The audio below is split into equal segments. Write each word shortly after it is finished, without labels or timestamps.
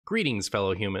Greetings,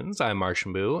 fellow humans. I'm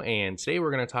MartianBuu, and today we're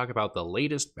going to talk about the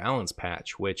latest balance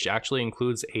patch, which actually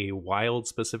includes a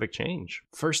wild-specific change.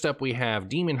 First up, we have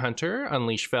Demon Hunter.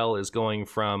 Unleash Fel is going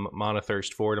from Mana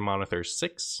Thirst 4 to Mana Thirst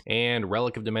 6, and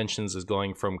Relic of Dimensions is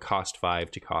going from cost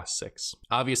 5 to cost 6.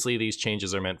 Obviously, these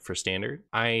changes are meant for standard.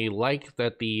 I like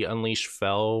that the Unleash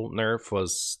Fel nerf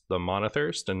was the Mana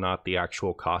Thirst and not the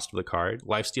actual cost of the card.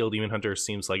 Lifesteal Demon Hunter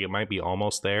seems like it might be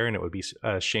almost there, and it would be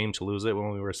a shame to lose it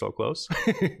when we were so close.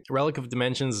 Relic of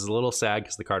Dimensions is a little sad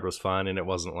because the card was fun and it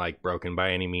wasn't like broken by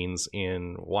any means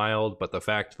in Wild, but the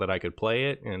fact that I could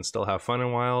play it and still have fun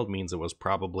in Wild means it was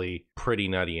probably pretty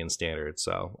nutty in Standard,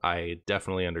 so I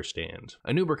definitely understand.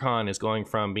 Anubricon is going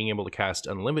from being able to cast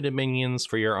unlimited minions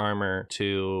for your armor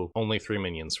to only 3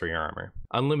 minions for your armor.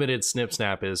 Unlimited Snip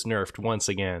Snap is nerfed once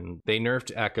again. They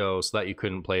nerfed Echo so that you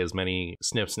couldn't play as many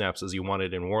Snip Snaps as you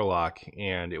wanted in Warlock,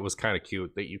 and it was kind of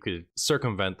cute that you could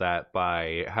circumvent that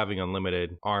by having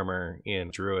unlimited armor in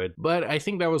Druid. But I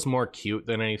think that was more cute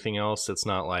than anything else. It's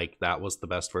not like that was the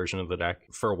best version of the deck.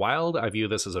 For Wild, I view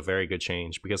this as a very good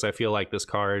change because I feel like this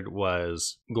card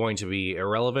was going to be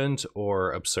irrelevant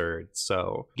or absurd.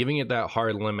 So giving it that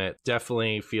hard limit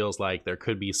definitely feels like there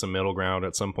could be some middle ground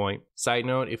at some point. Side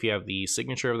note, if you have the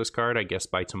signature of this card, I guess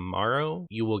by tomorrow,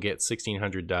 you will get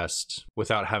 1600 dust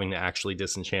without having to actually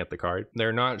disenchant the card.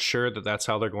 They're not sure that that's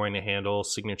how they're going to handle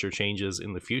signature changes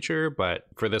in the future, but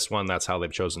for this one, that's how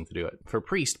they've chosen to do it. For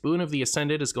Priest, Boon of the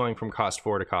Ascended is going from cost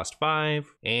 4 to cost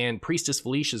 5, and Priestess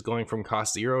Valish is going from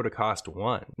cost 0 to cost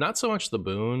 1. Not so much the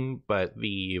Boon, but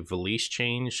the Valish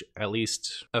change at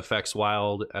least affects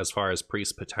Wild as far as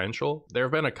Priest potential. There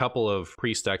have been a couple of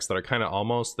Priest decks that are kind of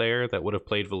almost there that would have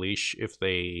played Valish if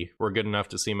they were good enough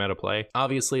to see meta play.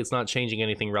 Obviously, it's not changing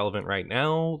anything relevant right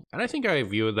now, and I think I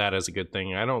view that as a good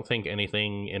thing. I don't think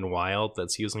anything in Wild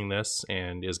that's using this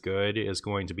and is good is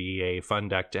going to be a fun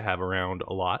deck to have around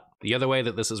a lot. The other way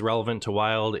that this is relevant to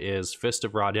Wild is Fist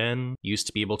of Ra-Den. Used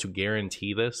to be able to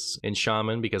guarantee this in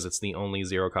Shaman because it's the only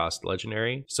 0-cost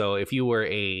legendary. So if you were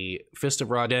a Fist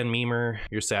of Ra-Den memer,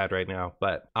 you're sad right now,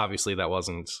 but obviously that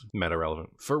wasn't meta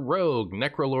relevant. For Rogue,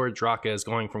 Necrolord Draka is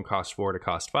going from cost 4 to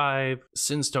cost 5.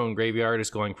 Sinstone Graveyard is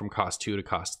going from cost 2 to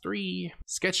cost 3.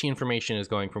 Sketchy Information is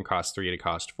going from cost 3 to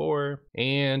cost 4.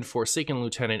 And Forsaken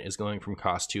Lieutenant is going from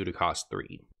cost 2 to cost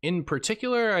 3. In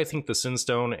particular, I think the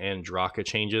Sinstone and Draka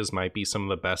changes might be some of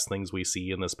the best things we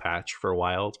see in this patch for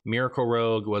Wild. Miracle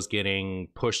Rogue was getting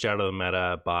pushed out of the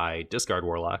meta by Discard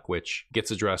Warlock, which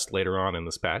gets addressed later on in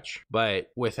this patch.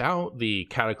 But without the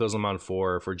Cataclysm on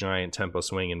 4 for giant tempo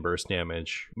swing and burst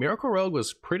damage, Miracle Rogue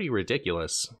was pretty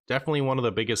ridiculous. Definitely one of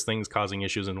the biggest things causing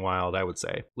issues in Wild, I would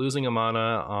say. Losing a mana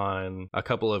on a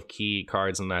couple of key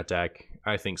cards in that deck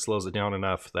I think slows it down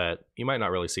enough that you might not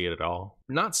really see it at all.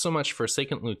 Not so much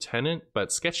Forsaken Lieutenant,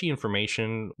 but Sketchy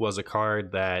Information was a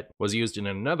card that was used in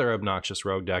another obnoxious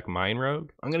rogue deck, Mine Rogue.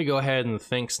 I'm going to go ahead and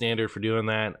thank Standard for doing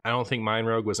that. I don't think Mine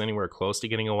Rogue was anywhere close to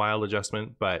getting a Wild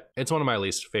adjustment, but it's one of my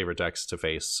least favorite decks to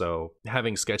face, so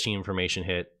having Sketchy Information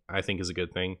hit I think is a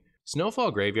good thing.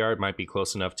 Snowfall Graveyard might be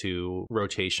close enough to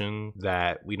rotation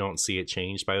that we don't see it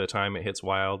changed by the time it hits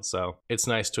Wild, so it's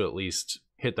nice to at least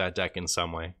hit that deck in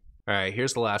some way. Alright,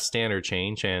 here's the last standard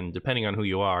change, and depending on who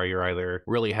you are, you're either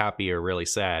really happy or really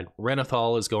sad.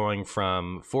 Renathal is going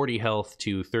from 40 health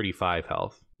to 35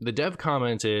 health. The dev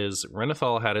comment is,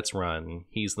 Renathal had its run.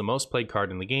 He's the most played card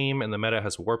in the game, and the meta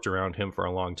has warped around him for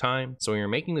a long time, so we are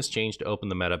making this change to open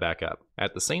the meta back up.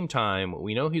 At the same time,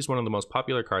 we know he's one of the most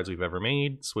popular cards we've ever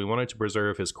made, so we wanted to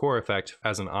preserve his core effect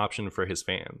as an option for his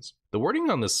fans. The wording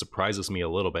on this surprises me a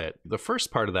little bit. The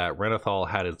first part of that, Renathal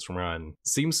had its run,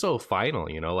 seems so final,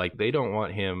 you know, like they don't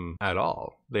want him at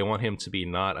all. They want him to be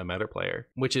not a meta player,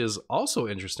 which is also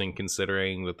interesting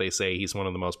considering that they say he's one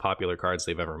of the most popular cards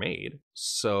they've ever made.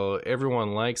 So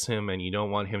everyone likes him and you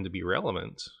don't want him to be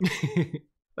relevant.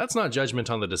 That's not judgment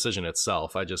on the decision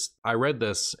itself. I read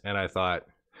this and I thought,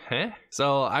 huh?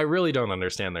 So I really don't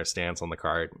understand their stance on the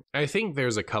card. I think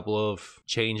there's a couple of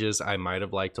changes I might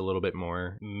have liked a little bit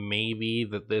more. Maybe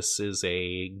that this is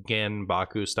a Gen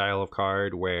Baku style of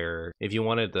card where if you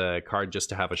wanted the card just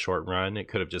to have a short run, it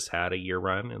could have just had a year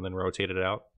run and then rotated it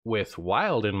out. With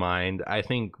Wild in mind, I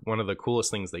think one of the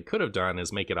coolest things they could have done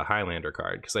is make it a Highlander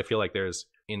card, because I feel like there's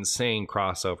insane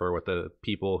crossover with the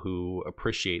people who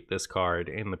appreciate this card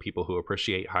and the people who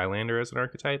appreciate Highlander as an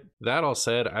archetype. That all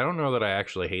said, I don't know that I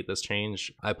actually hate this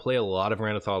change. I play a lot of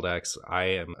Renathal decks. I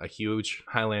am a huge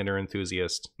Highlander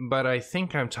enthusiast, but I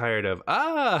think I'm tired of,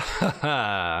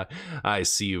 I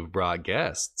see you've brought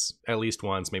guests. At least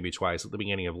once, maybe twice at the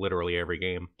beginning of literally every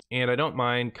game. And I don't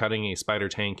mind cutting a Spider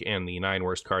Tank and the 9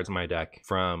 worst cards in my deck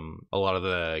from a lot of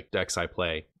the decks I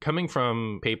play. Coming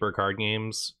from paper card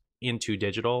games, into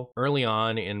digital. Early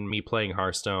on in me playing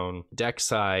Hearthstone, deck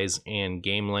size and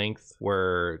game length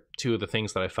were two of the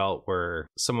things that I felt were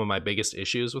some of my biggest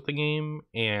issues with the game,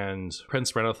 and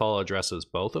Prince Renathal addresses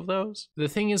both of those. The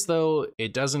thing is though,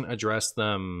 it doesn't address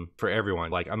them for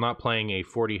everyone. Like, I'm not playing a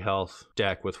 40 health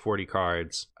deck with 40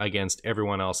 cards against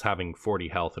everyone else having 40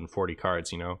 health and 40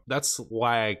 cards, you know? That's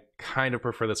why I kind of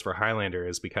prefer this for Highlander,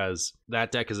 is because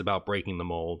that deck is about breaking the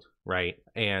mold, right?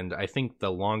 And I think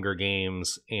the longer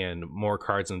games and more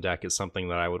cards in deck is something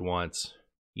that I would want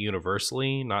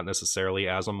universally, not necessarily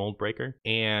as a mold breaker.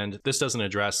 And this doesn't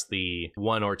address the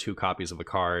 1 or 2 copies of a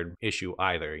card issue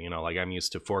either. You know, like, I'm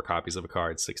used to 4 copies of a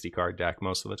card, 60 card deck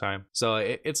most of the time. So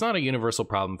it's not a universal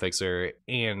problem fixer.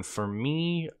 And for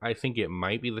me, I think it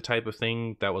might be the type of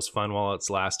thing that was fun while it's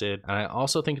lasted. And I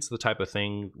also think it's the type of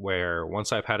thing where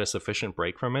once I've had a sufficient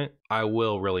break from it, I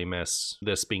will really miss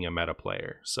this being a meta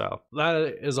player. So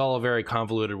that is all a very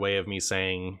convoluted way of me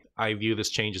saying I view this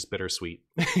change as bittersweet.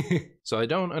 So I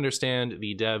don't understand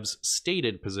the devs'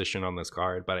 stated position on this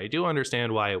card, but I do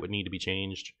understand why it would need to be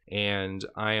changed, and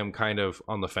I am kind of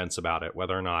on the fence about it,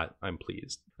 whether or not I'm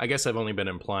pleased. I guess I've only been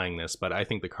implying this, but I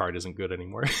think the card isn't good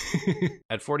anymore.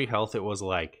 At 40 health, it was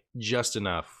like just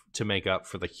enough to make up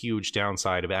for the huge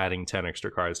downside of adding 10 extra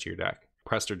cards to your deck.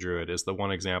 Prester Druid is the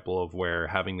one example of where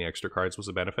having the extra cards was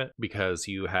a benefit, because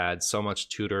you had so much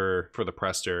tutor for the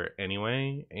Prester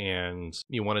anyway, and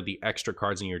you wanted the extra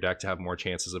cards in your deck to have more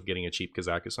chances of getting a cheap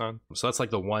Kazakusan. So that's like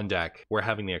the one deck where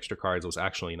having the extra cards was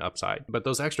actually an upside. But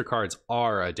those extra cards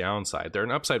are a downside. They're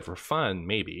an upside for fun,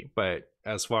 maybe, but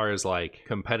as far as like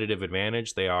competitive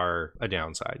advantage, they are a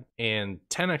downside. And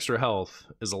 10 extra health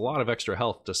is a lot of extra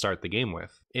health to start the game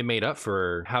with. It made up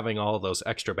for having all those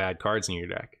extra bad cards in your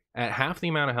deck. At half the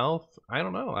amount of health, I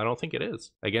don't know. I don't think it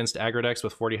is. Against aggro decks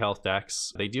with 40 health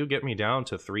decks, they do get me down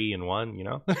to 3 and 1, you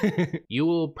know? You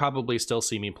will probably still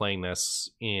see me playing this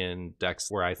in decks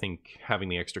where I think having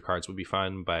the extra cards would be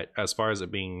fun, but as far as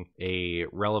it being a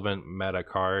relevant meta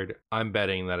card, I'm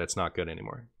betting that it's not good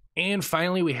anymore. And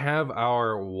finally, we have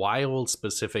our wild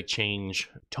specific change.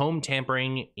 Tome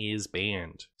Tampering is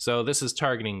banned. So this is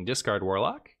targeting Discard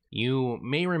Warlock. You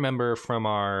may remember from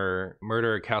our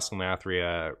Murder Castle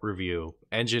Nathria review,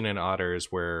 Engine and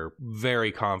Otters were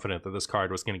very confident that this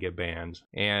card was going to get banned.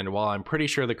 And while I'm pretty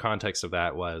sure the context of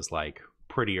that was like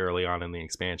pretty early on in the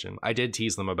expansion, I did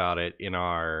tease them about it in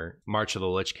our March of the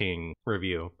Lich King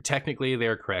review. Technically,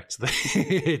 they're correct.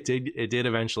 It did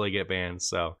eventually get banned,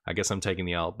 so I guess I'm taking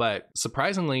the L. But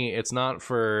surprisingly, it's not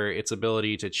for its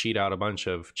ability to cheat out a bunch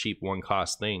of cheap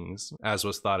one-cost things, as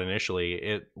was thought initially.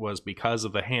 It was because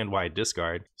of the hand-wide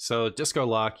discard. So Discard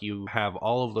Lock, you have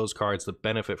all of those cards that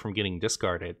benefit from getting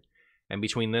discarded. And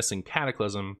between this and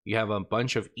Cataclysm, you have a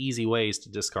bunch of easy ways to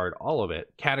discard all of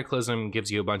it. Cataclysm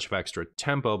gives you a bunch of extra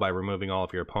tempo by removing all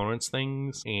of your opponent's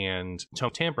things, and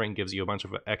Tome Tampering gives you a bunch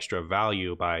of extra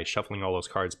value by shuffling all those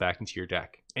cards back into your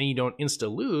deck. And you don't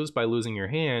insta-lose by losing your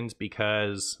hand,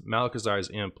 because Malchezaar's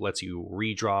Imp lets you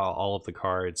redraw all of the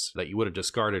cards that you would have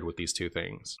discarded with these two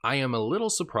things. I am a little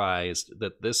surprised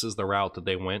that this is the route that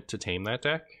they went to tame that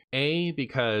deck. A,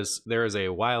 because there is a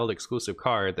wild exclusive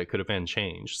card that could have been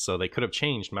changed, so they could have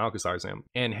changed Malchezaar's Imp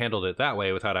and handled it that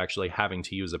way without actually having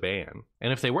to use a ban.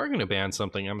 And if they were going to ban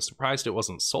something, I'm surprised it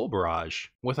wasn't Soul Barrage.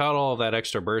 Without all of that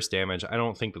extra burst damage, I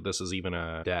don't think that this is even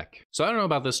a deck. So I don't know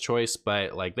about this choice,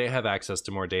 but like, they have access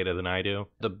to more data than I do.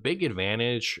 The big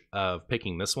advantage of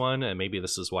picking this one, and maybe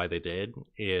this is why they did,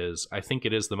 is I think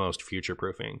it is the most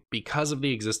future-proofing. Because of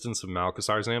the existence of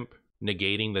Malchezaar's Imp,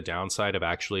 negating the downside of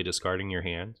actually discarding your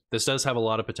hand, this does have a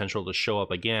lot of potential to show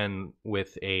up again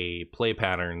with a play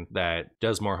pattern that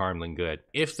does more harm than good.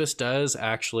 If this does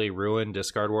actually ruin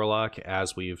Discard Warlock,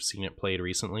 as we've seen it played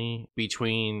recently,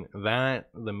 between that,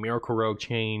 the Miracle Rogue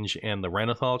change, and the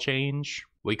Renathal change,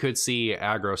 we could see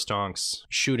aggro stonks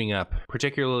shooting up,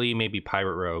 particularly maybe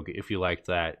Pirate Rogue, if you liked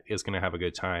that, is going to have a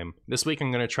good time. This week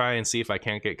I'm going to try and see if I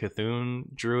can't get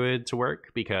Cthulhu Druid to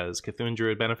work, because Cthulhu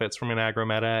Druid benefits from an aggro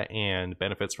meta and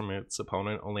benefits from its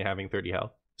opponent only having 30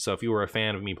 health. So if you were a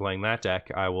fan of me playing that deck,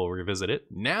 I will revisit it.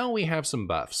 Now we have some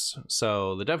buffs.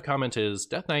 So the dev comment is,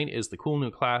 Death Knight is the cool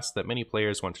new class that many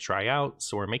players want to try out,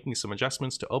 so we're making some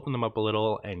adjustments to open them up a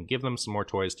little and give them some more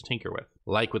toys to tinker with.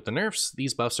 Like with the nerfs,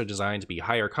 these buffs are designed to be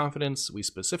higher confidence. We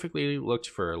specifically looked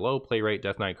for low play rate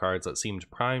Death Knight cards that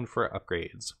seemed primed for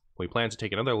upgrades. We plan to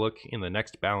take another look in the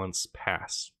next balance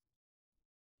pass.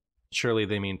 Surely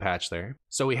they mean patch there.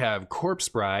 So we have Corpse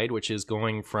Bride, which is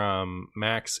going from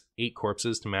max 8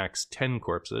 corpses to max 10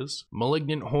 corpses.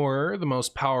 Malignant Horror, the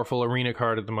most powerful arena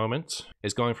card at the moment,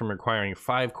 is going from requiring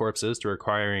 5 corpses to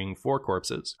requiring 4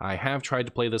 corpses. I have tried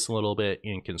to play this a little bit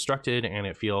in Constructed, and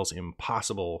it feels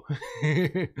impossible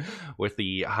with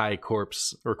the high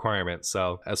corpse requirements.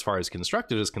 So as far as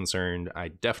Constructed is concerned, I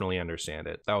definitely understand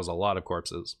it. That was a lot of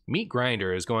corpses. Meat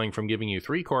Grinder is going from giving you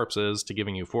 3 corpses to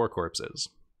giving you 4 corpses.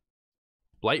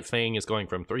 Blight Fang is going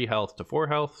from 3 health to 4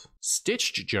 health.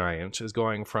 Stitched Giant is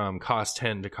going from cost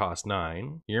 10 to cost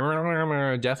 9.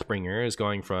 Deathbringer is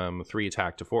going from 3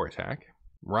 attack to 4 attack.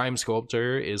 Rhyme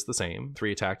Sculptor is the same,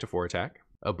 3 attack to 4 attack.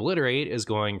 Obliterate is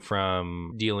going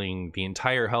from dealing the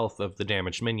entire health of the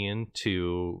damaged minion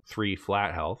to 3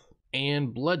 flat health.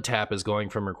 And Blood Tap is going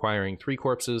from requiring 3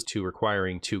 corpses to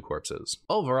requiring 2 corpses.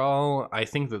 Overall, I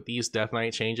think that these Death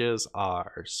Knight changes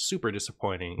are super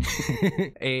disappointing.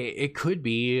 It could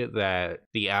be that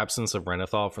the absence of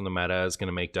Renathal from the meta is going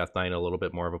to make Death Knight a little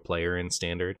bit more of a player in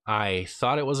Standard. I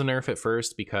thought it was a nerf at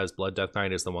first because Blood Death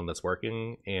Knight is the one that's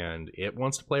working and it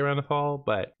wants to play Renathal,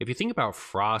 but if you think about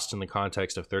Frost in the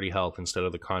context of 30 health instead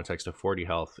of the context of 40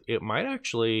 health, it might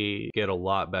actually get a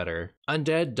lot better.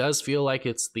 Undead does feel like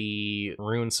it's the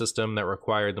rune system that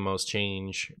required the most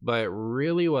change, but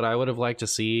really what I would have liked to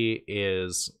see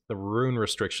is the rune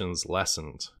restrictions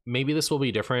lessened. Maybe this will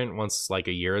be different once like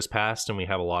a year has passed and we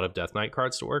have a lot of Death Knight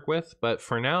cards to work with, but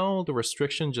for now the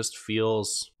restriction just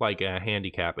feels like a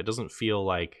handicap. It doesn't feel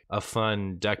like a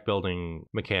fun deck building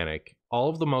mechanic.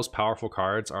 All of the most powerful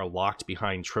cards are locked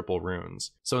behind triple runes.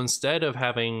 So instead of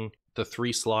having the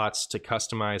 3 slots to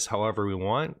customize however we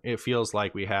want, it feels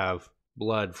like we have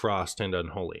Blood, Frost, and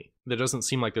Unholy. There doesn't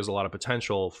seem like there's a lot of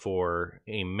potential for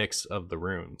a mix of the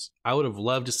runes. I would have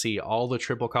loved to see all the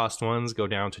triple cost ones go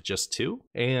down to just 2,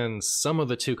 and some of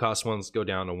the 2 cost ones go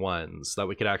down to 1, so that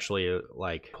we could actually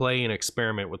like play and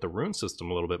experiment with the rune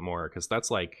system a little bit more, because that's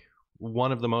like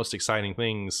one of the most exciting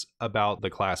things about the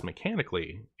class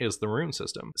mechanically is the rune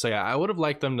system. So yeah, I would have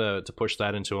liked them to push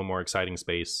that into a more exciting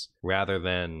space rather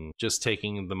than just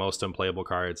taking the most unplayable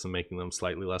cards and making them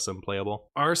slightly less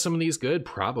unplayable. Are some of these good?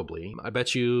 Probably. I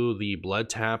bet you the Blood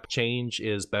Tap change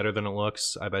is better than it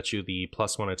looks. I bet you the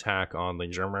 +1 attack on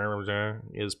the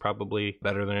is probably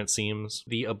better than it seems.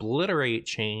 The Obliterate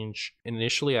change,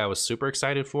 initially I was super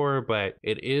excited for, but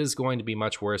it is going to be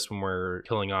much worse when we're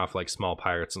killing off like small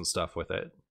pirates and stuff with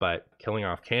it. But killing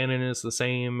off cannon is the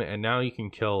same, and now you can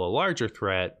kill a larger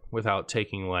threat without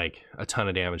taking like a ton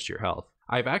of damage to your health.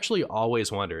 I've actually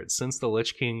always wondered, since the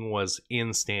Lich King was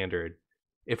in Standard,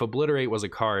 if Obliterate was a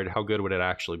card, how good would it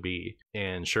actually be?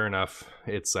 And sure enough,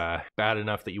 it's bad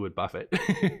enough that you would buff it.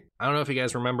 I don't know if you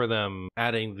guys remember them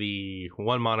adding the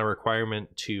 1 mana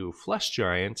requirement to Flesh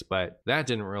Giant, but that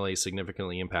didn't really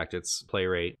significantly impact its play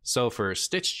rate. So for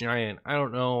Stitch Giant, I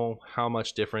don't know how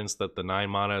much difference that the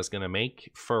 9 mana is going to make.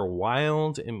 For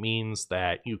Wild, it means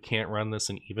that you can't run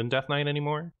this in Even Death Knight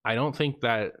anymore. I don't think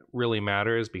that really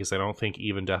matters because I don't think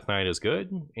Even Death Knight is good,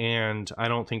 and I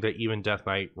don't think that Even Death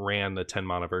Knight ran the 10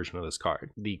 mana version of this card.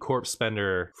 The Corpse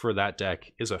Spender for that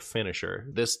deck is a finisher.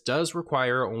 This does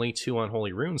require only 2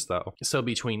 Unholy Runes though. So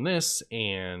between this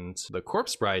and the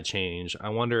Corpse Bride change, I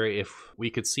wonder if we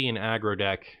could see an aggro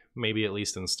deck, maybe at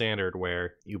least in Standard,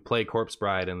 where you play Corpse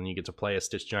Bride and then you get to play a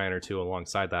Stitch Giant or 2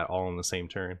 alongside that all in the same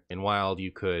turn. In Wild, you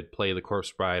could play the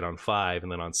Corpse Bride on 5, and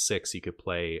then on 6 you could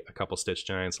play a couple Stitch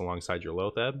Giants alongside your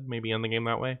Loatheb, maybe end the game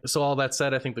that way. So all that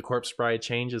said, I think the Corpse Bride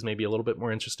change is maybe a little bit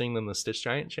more interesting than the Stitch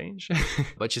Giant change.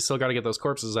 But you still got to get those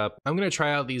corpses up. I'm going to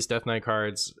try out these Death Knight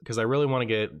cards because I really want to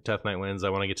get Death Knight wins. I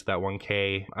want to get to that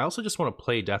 1k. I also just want to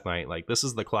play Death Knight. Like, this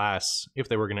is the class, if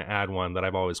they were going to add one, that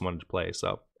I've always wanted to play.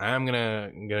 So I'm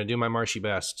gonna do my Marshy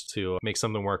best to make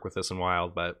something work with this in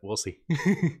Wild, but we'll see.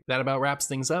 That about wraps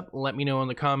things up. Let me know in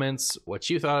the comments what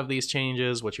you thought of these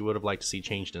changes, what you would have liked to see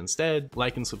changed instead.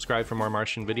 Like and subscribe for more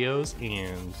Martian videos,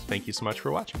 and thank you so much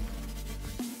for watching.